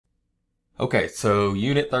Okay, so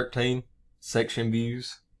Unit 13, Section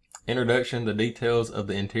Views. Introduction. The details of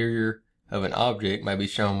the interior of an object may be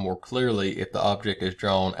shown more clearly if the object is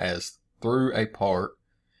drawn as through a part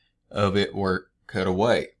of it were cut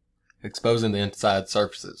away, exposing the inside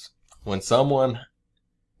surfaces. When showing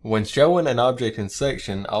an object in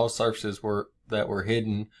section, all surfaces that were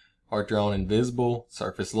hidden are drawn in visible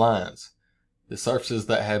surface lines. The surfaces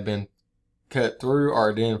that have been cut through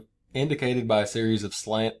are then indicated by a series of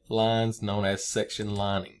slant lines known as section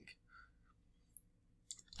lining.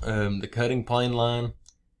 The cutting plane line.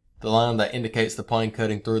 The line that indicates the plane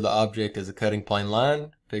cutting through the object is a cutting plane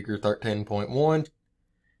line, figure 13.1.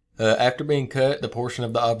 After being cut, the portion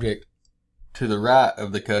of the object to the right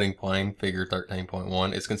of the cutting plane, figure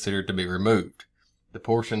 13.1, is considered to be removed. The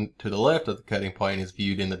portion to the left of the cutting plane is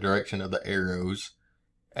viewed in the direction of the arrows,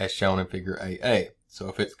 as shown in figure 8a. So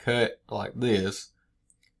if it's cut like this,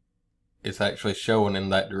 it's actually showing in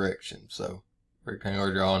that direction. So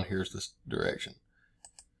rectangular drawing, here's this direction.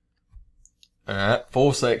 Alright,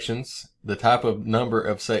 full sections. The type of number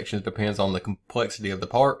of sections depends on the complexity of the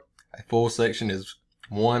part. A full section is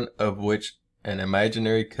one of which an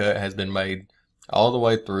imaginary cut has been made all the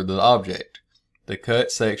way through the object. The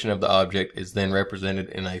cut section of the object is then represented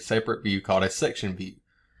in a separate view called a section view.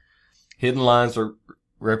 Hidden lines or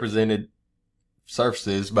represented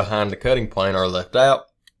surfaces behind the cutting plane are left out.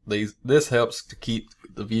 This helps to keep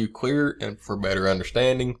the view clear and for better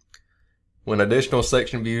understanding. When additional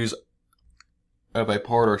section views of a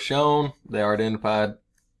part are shown, they are identified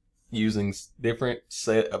using different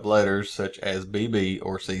set of letters such as BB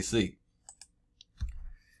or CC.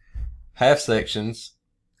 Half sections.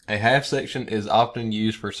 A half section is often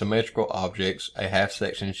used for symmetrical objects. A half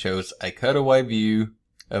section shows a cutaway view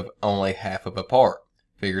of only half of a part.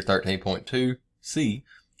 Figure 13.2c.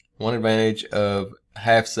 One advantage of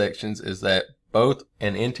half sections is that both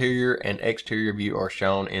an interior and exterior view are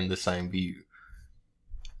shown in the same view.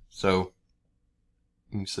 So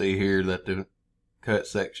you can see here that the cut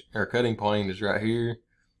section or cutting plane is right here,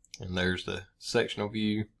 and there's the sectional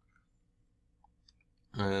view.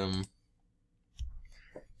 So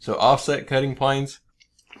offset cutting planes.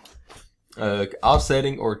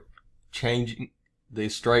 Offsetting or changing the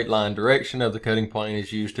straight line direction of the cutting plane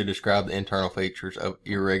is used to describe the internal features of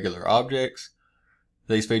irregular objects.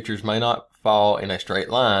 These features may not fall in a straight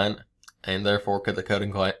line, and therefore the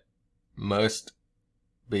cutting plane must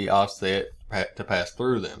be offset to pass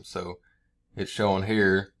through them. So it's showing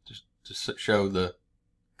here to show the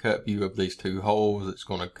cut view of these two holes. It's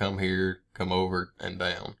going to come here, come over, and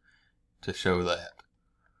down to show that.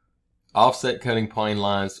 Offset cutting plane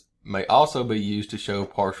lines may also be used to show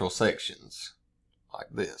partial sections, like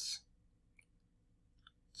this.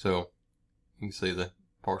 So you can see the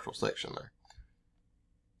partial section there.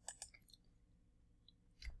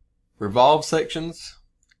 Revolved sections.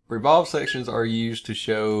 Revolved sections are used to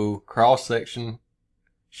show cross-section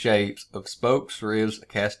shapes of spokes, ribs,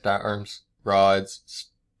 cast irons, rods,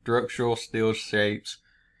 structural steel shapes.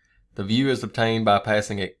 The view is obtained by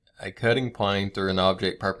passing a cutting plane through an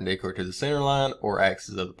object perpendicular to the center line or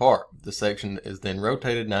axis of the part. The section is then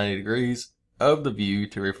rotated 90 degrees of the view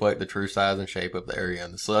to reflect the true size and shape of the area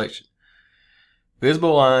in the selection.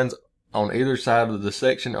 Visible lines on either side of the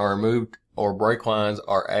section are removed, or break lines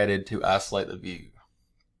are added to isolate the view.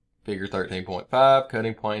 Figure 13.5,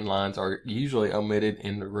 cutting plane lines are usually omitted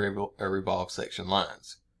in the revolved section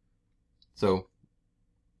lines. So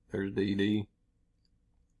there's DD.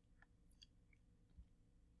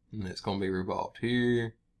 And it's going to be revolved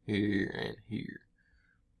here, here, and here.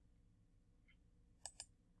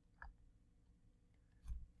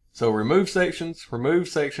 So removed sections. Removed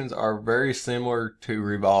sections are very similar to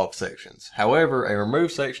revolved sections. However, a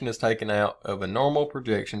removed section is taken out of a normal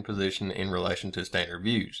projection position in relation to standard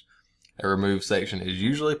views. A removed section is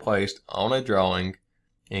usually placed on a drawing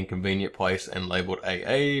in convenient place and labeled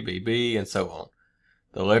AA, BB, and so on.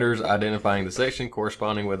 The letters identifying the section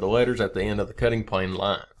corresponding with the letters at the end of the cutting plane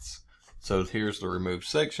lines. So here's the removed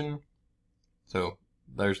section. So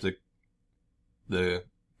there's the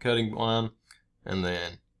cutting line, and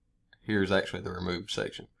then here's actually the removed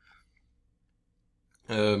section.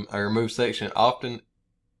 A removed section often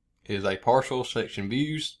is a partial section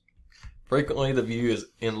views. Frequently the view is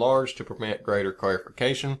enlarged to permit greater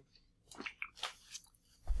clarification.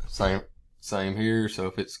 Same here. So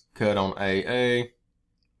if it's cut on AA,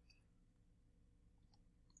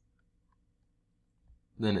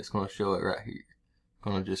 then it's going to show it right here.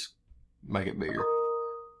 Going to just make it bigger.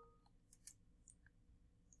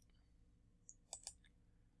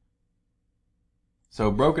 So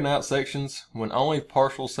broken out sections. When only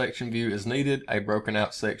partial section view is needed, a broken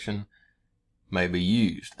out section may be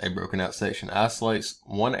used. A broken out section isolates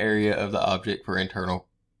one area of the object for internal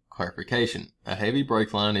clarification. A heavy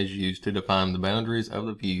break line is used to define the boundaries of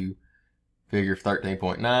the view. Figure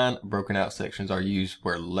 13.9, broken out sections are used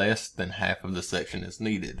where less than half of the section is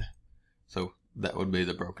needed. So that would be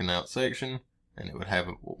the broken out section, and it would have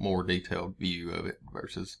a more detailed view of it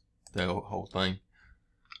versus the whole thing.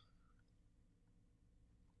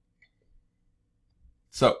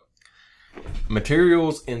 So,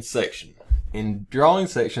 materials in section. In drawing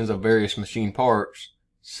sections of various machine parts,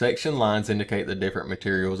 section lines indicate the different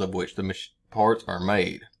materials of which the parts are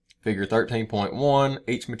made. Figure 13.1,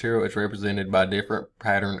 each material is represented by a different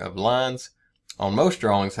pattern of lines. On most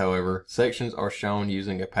drawings, however, sections are shown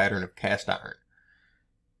using a pattern of cast iron.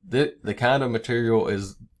 The kind of material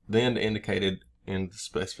is then indicated in the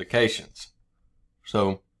specifications.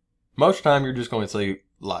 So, most of the time you're just going to see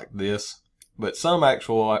like this, but some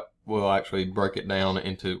will actually break it down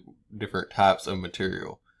into different types of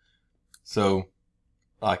material. So,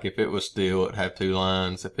 like if it was steel, it'd have 2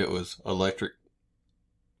 lines. If it was electric,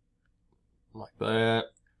 like that.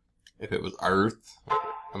 If it was earth,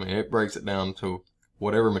 I mean, it breaks it down to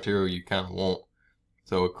whatever material you kind of want.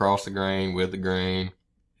 So across the grain, with the grain,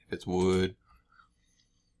 if it's wood.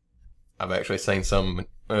 I've actually seen some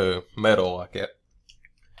metal like that.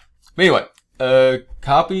 But anyway,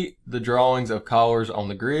 copy the drawings of collars on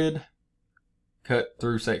the grid. Cut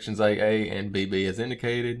through sections AA and BB as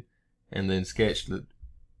indicated, and then sketch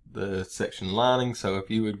the section lining. So if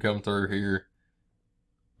you would come through here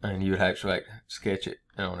and you would actually sketch it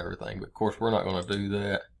on everything, but of course we're not going to do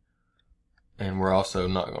that, and we're also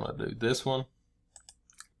not going to do this one.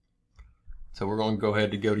 So we're going to go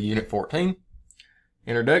ahead and go to Unit 14,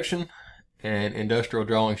 Introduction. And industrial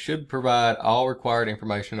drawing should provide all required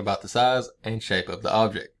information about the size and shape of the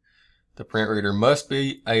object. The print reader must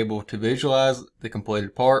be able to visualize the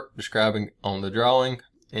completed part describing on the drawing.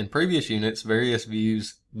 In previous units, various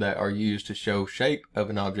views that are used to show shape of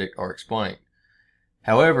an object are explained.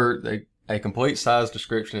 However, a complete size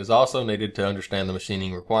description is also needed to understand the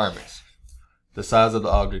machining requirements. The size of the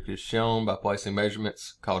object is shown by placing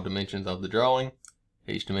measurements called dimensions of the drawing.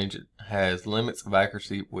 Each dimension has limits of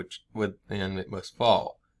accuracy which within it must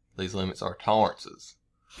fall. These limits are tolerances.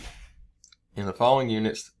 In the following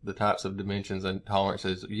units, the types of dimensions and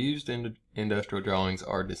tolerances used in industrial drawings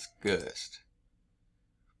are discussed.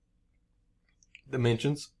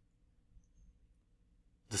 Dimensions.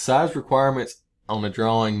 The size requirements on a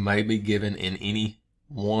drawing may be given in any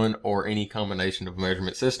one or any combination of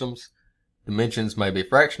measurement systems. Dimensions may be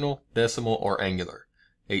fractional, decimal, or angular.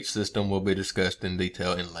 Each system will be discussed in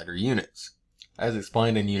detail in later units. As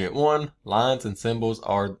explained in Unit 1, lines and symbols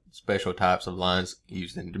are special types of lines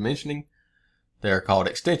used in dimensioning. They are called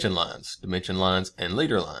extension lines, dimension lines, and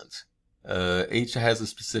leader lines. Each has a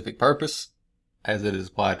specific purpose as it is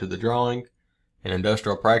applied to the drawing. In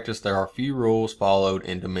industrial practice, there are few rules followed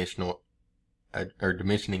in dimensioning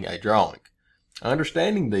a drawing.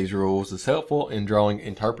 Understanding these rules is helpful in drawing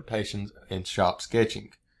interpretations and shop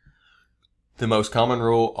sketching. The most common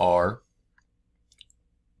rule are: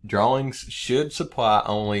 drawings should supply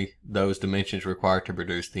only those dimensions required to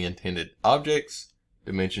produce the intended objects.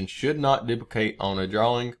 Dimensions should not duplicate on a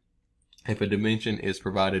drawing. If a dimension is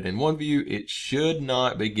provided in one view, it should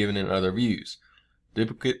not be given in other views.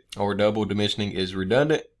 Duplicate or double dimensioning is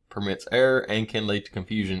redundant, permits error, and can lead to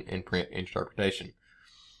confusion in print interpretation.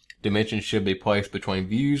 Dimensions should be placed between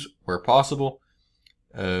views where possible.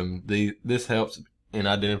 This helps in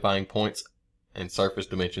identifying points and surface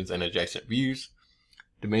dimensions in adjacent views.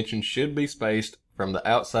 Dimensions should be spaced from the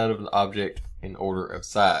outside of the object in order of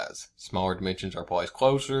size. Smaller dimensions are placed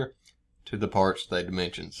closer to the parts they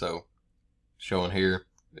dimension. So, showing here,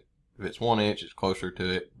 if it's 1 inch, it's closer to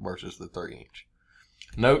it versus the 3 inch.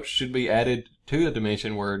 Notes should be added to a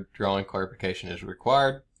dimension where drawing clarification is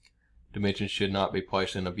required. Dimensions should not be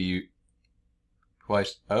placed in a view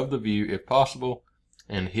of the view if possible,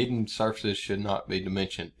 and hidden surfaces should not be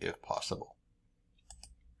dimensioned if possible.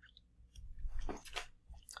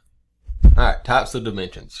 Alright, types of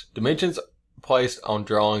dimensions. Dimensions placed on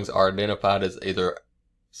drawings are identified as either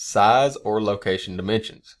size or location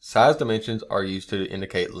dimensions. Size dimensions are used to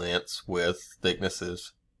indicate lengths, widths,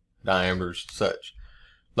 thicknesses, diameters, such.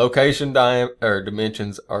 Location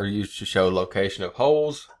dimensions are used to show location of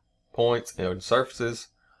holes, points, and surfaces.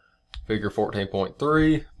 Figure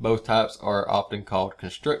 14.3. Both types are often called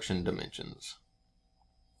construction dimensions.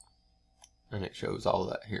 And it shows all of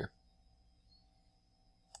that here.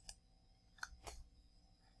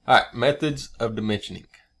 Alright, methods of dimensioning.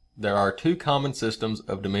 There are 2 common systems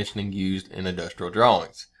of dimensioning used in industrial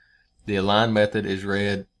drawings. The align method is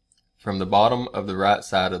read from the bottom of the right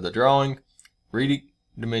side of the drawing. reading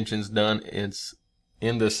dimensions done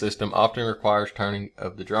in this system often requires turning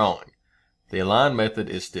of the drawing. The align method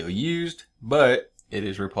is still used, but it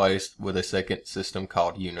is replaced with a second system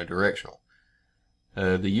called unidirectional.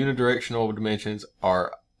 The unidirectional dimensions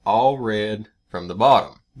are all read from the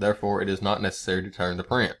bottom. Therefore, it is not necessary to turn the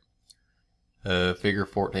print. Figure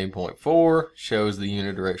 14.4 shows the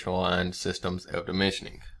unidirectional aligned systems of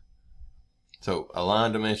dimensioning. So,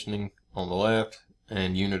 aligned dimensioning on the left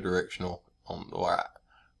and unidirectional on the right.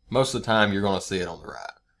 Most of the time, you're going to see it on the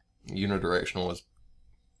right. Unidirectional is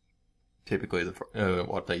typically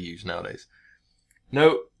what they use nowadays.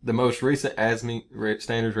 Note, the most recent ASME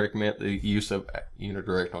standards recommend the use of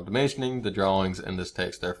unidirectional dimensioning. The drawings in this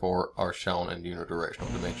text, therefore, are shown in unidirectional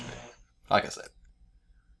dimensioning. Like I said.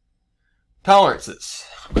 Tolerances.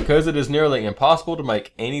 Because it is nearly impossible to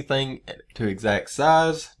make anything to exact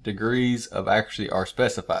size, degrees of accuracy are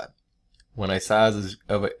specified. When a size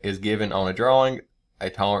is given on a drawing, a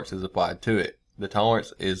tolerance is applied to it. The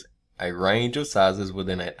tolerance is a range of sizes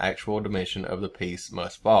within an actual dimension of the piece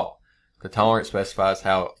must fall. The tolerance specifies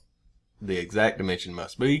how the exact dimension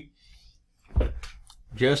must be.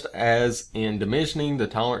 Just as in dimensioning, the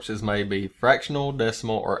tolerances may be fractional,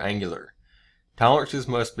 decimal, or angular. Tolerances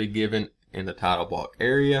must be given in the title block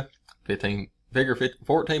area. Figure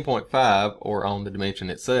 14.5, or on the dimension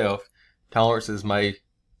itself. Tolerances may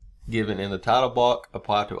given in the title block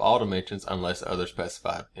apply to all dimensions unless other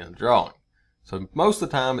specified in the drawing. So most of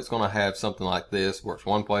the time it's going to have something like this, where it's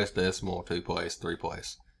 1 place decimal, 2 place, 3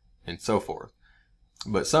 place, and so forth.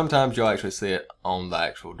 But sometimes you'll actually see it on the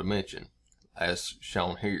actual dimension, as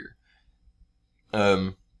shown here.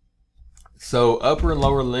 So upper and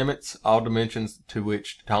lower limits, all dimensions to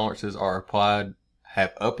which tolerances are applied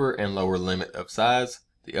have upper and lower limit of size.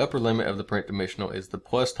 The upper limit of the print dimensional is the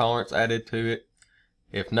plus tolerance added to it.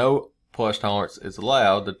 If no plus tolerance is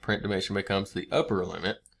allowed, the print dimension becomes the upper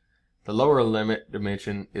limit. The lower limit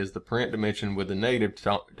dimension is the print dimension with the negative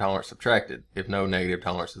tolerance subtracted. If no negative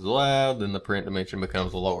tolerance is allowed, then the print dimension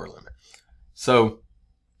becomes the lower limit. So,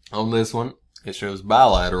 on this one, it shows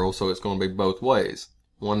bilateral, so it's going to be both ways.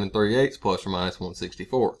 1 3/8 plus or minus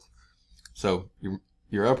 1/64. So,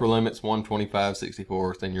 your upper limit's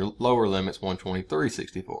 125/64, and your lower limit's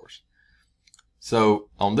 123/64. So,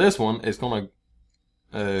 on this one, it's going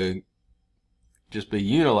to just be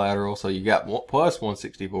unilateral, so you got plus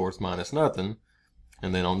 1/64 minus nothing,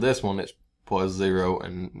 and then on this one it's plus 0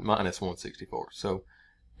 and minus 1/64. So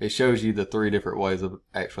it shows you the 3 different ways of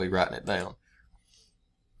actually writing it down.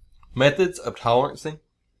 Methods of tolerancing.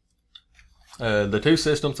 The 2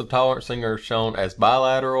 systems of tolerancing are shown as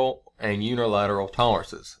bilateral and unilateral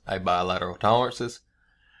tolerances. A bilateral tolerances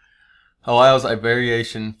allows a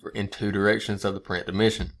variation in 2 directions of the print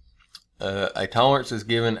dimension. A tolerance is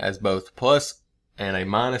given as both plus and a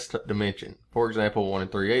minus dimension. For example, 1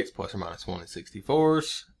 3/8 plus or minus 1 64.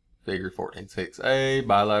 Figure 14.6a.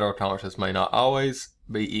 Bilateral tolerances may not always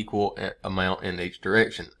be equal amount in each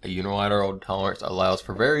direction. A unilateral tolerance allows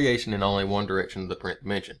for variation in only one direction of the print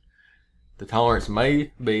dimension. The tolerance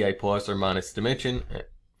may be a plus or minus dimension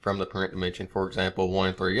from the print dimension. For example,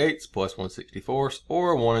 1 3/8 plus 1/64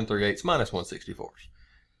 or 1 3/8 minus 1/64.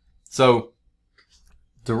 So,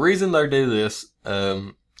 the reason they do this,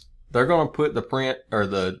 they're going to put the print or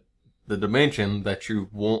the dimension that you're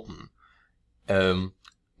wanting.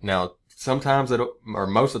 Now, sometimes or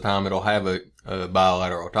most of the time, it'll have a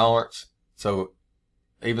bilateral tolerance. So,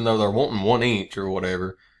 even though they're wanting 1 inch or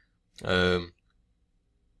whatever,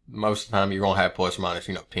 most of the time you're going to have plus or minus,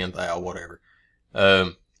 10 thou, whatever.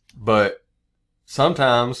 But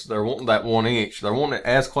sometimes they're wanting that 1 inch. They're wanting it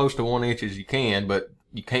as close to 1 inch as you can, but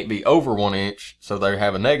you can't be over 1 inch, so they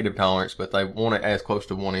have a negative tolerance, but they want it as close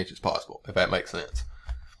to 1 inch as possible, if that makes sense.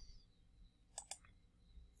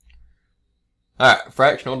 Alright,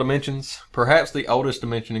 fractional dimensions. Perhaps the oldest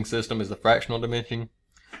dimensioning system is the fractional dimension.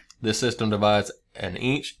 This system divides an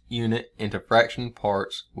inch unit into fraction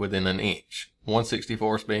parts within an inch,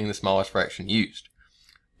 1/64 being the smallest fraction used.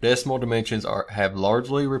 Decimal dimensions have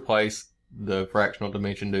largely replaced the fractional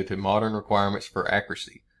dimension due to modern requirements for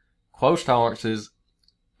accuracy, close tolerances,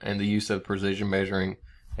 and the use of precision measuring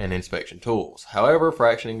and inspection tools. However,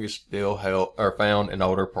 fractioning is still found in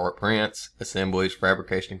older part prints, assemblies,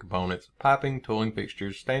 fabrication components, piping, tooling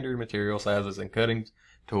fixtures, standard material sizes, and cutting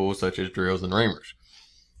tools such as drills and reamers.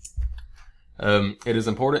 It is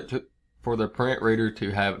important for the print reader to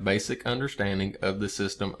have a basic understanding of the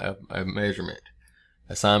system of measurement.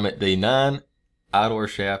 Assignment D9, idler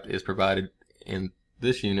shaft is provided in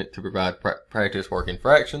this unit to provide practice working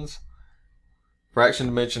fractions. Fraction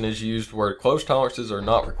dimension is used where close tolerances are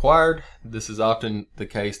not required. This is often the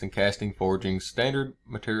case in casting, forging, standard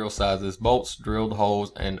material sizes, bolts, drilled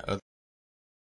holes, and other